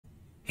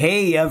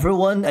Hey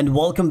everyone, and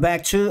welcome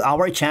back to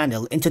our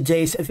channel. In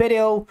today's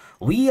video,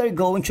 we are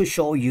going to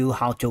show you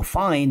how to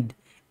find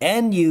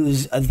and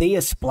use the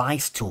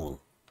Splice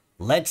tool.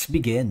 Let's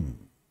begin.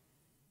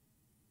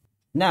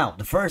 Now,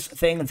 the first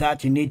thing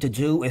that you need to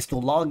do is to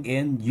log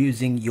in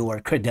using your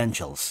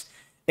credentials.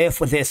 If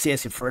this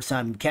is your first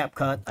time in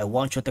Capcut, I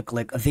want you to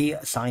click the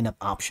sign up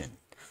option.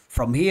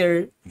 From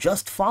here,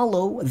 just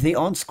follow the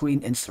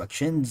on-screen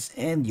instructions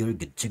and you're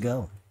good to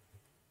go.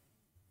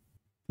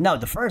 Now,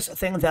 the first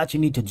thing that you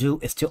need to do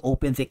is to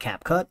open the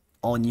Capcut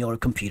on your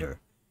computer.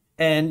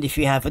 And if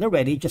you haven't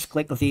already, just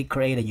click the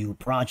create a new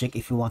project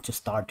if you want to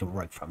start to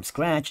work from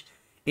scratch.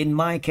 In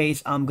my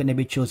case, I'm going to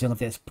be choosing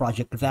this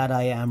project that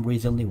I am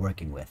recently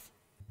working with.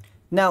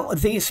 Now,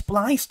 the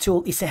Splice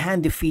tool is a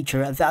handy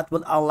feature that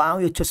will allow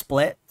you to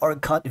split or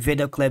cut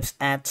video clips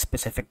at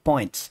specific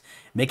points,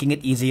 making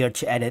it easier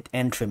to edit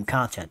and trim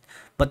content.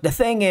 But the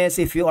thing is,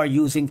 if you are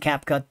using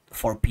Capcut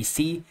for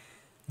PC,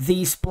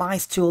 the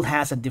Splice tool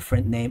has a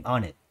different name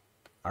on it.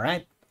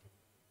 Alright?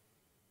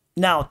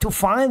 Now, to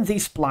find the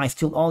Splice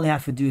tool, all you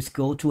have to do is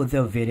go to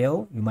the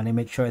video. You want to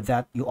make sure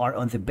that you are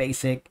on the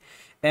basic.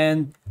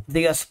 And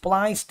the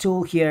Splice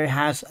tool here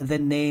has the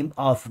name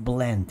of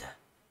blend.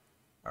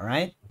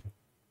 Alright?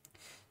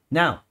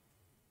 Now,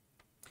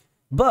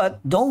 but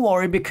don't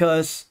worry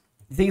because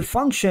the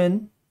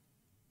function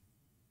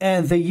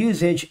and the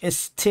usage is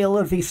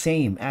still the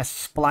same as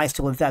Splice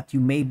tool that you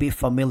may be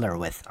familiar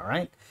with.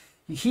 Alright?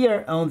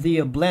 Here on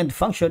the blend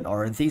function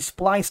or the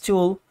Splice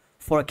tool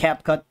for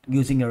Capcut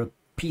using your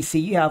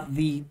PC, you have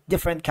the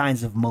different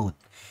kinds of mode.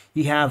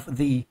 You have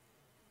the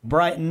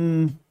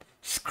brighten,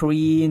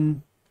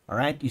 screen, all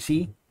right, you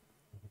see?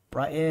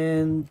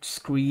 Brighten,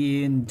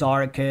 screen,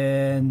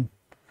 darken,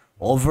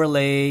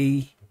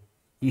 overlay.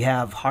 You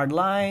have hard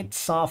light,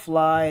 soft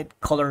light,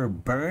 color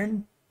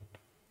burn,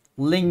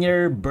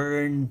 linear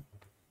burn,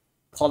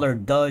 color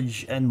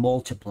dodge, and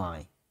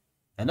multiply.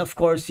 And of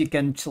course, you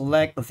can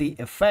select the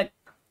effect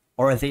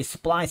or the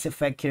splice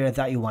effect here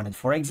that you wanted.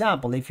 For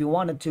example, if you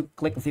wanted to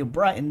click the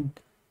brighten,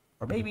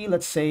 or maybe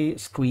let's say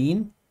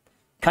screen,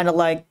 kind of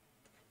like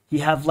you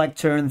have like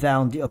turned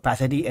down the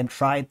opacity and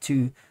try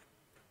to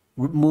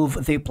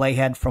remove the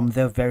playhead from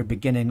the very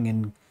beginning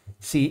and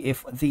see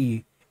if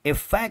the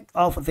effect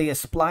of the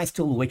splice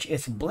tool, which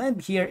is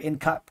blend here in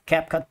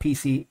Capcut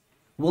PC,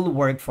 will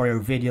work for your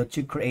video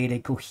to create a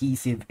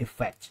cohesive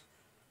effect.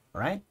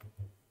 All right?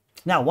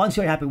 Now, once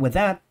you're happy with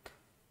that,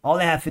 all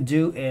I have to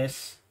do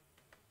is,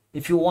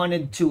 if you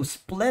wanted to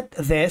split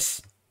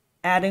this,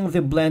 adding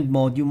the blend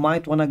mode, you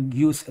might want to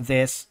use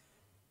this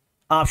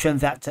option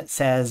that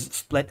says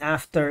split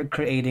after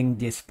creating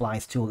the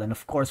Splice tool. And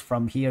of course,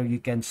 from here, you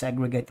can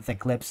segregate the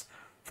clips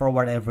for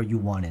whatever you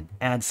wanted.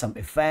 Add some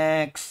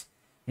effects,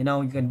 you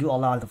know, you can do a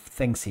lot of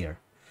things here.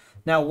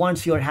 Now,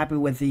 once you're happy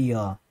with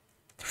the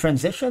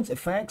transitions,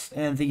 effects,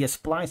 and the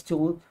Splice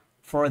tool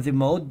for the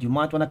mode, you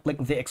might want to click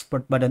the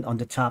export button on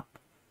the top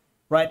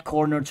right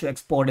corner to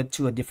export it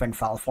to a different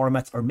file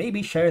formats, or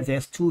maybe share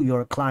this to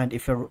your client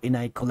if you're in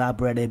a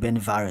collaborative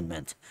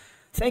environment.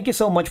 Thank you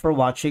so much for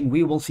watching.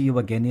 We will see you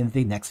again in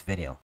the next video.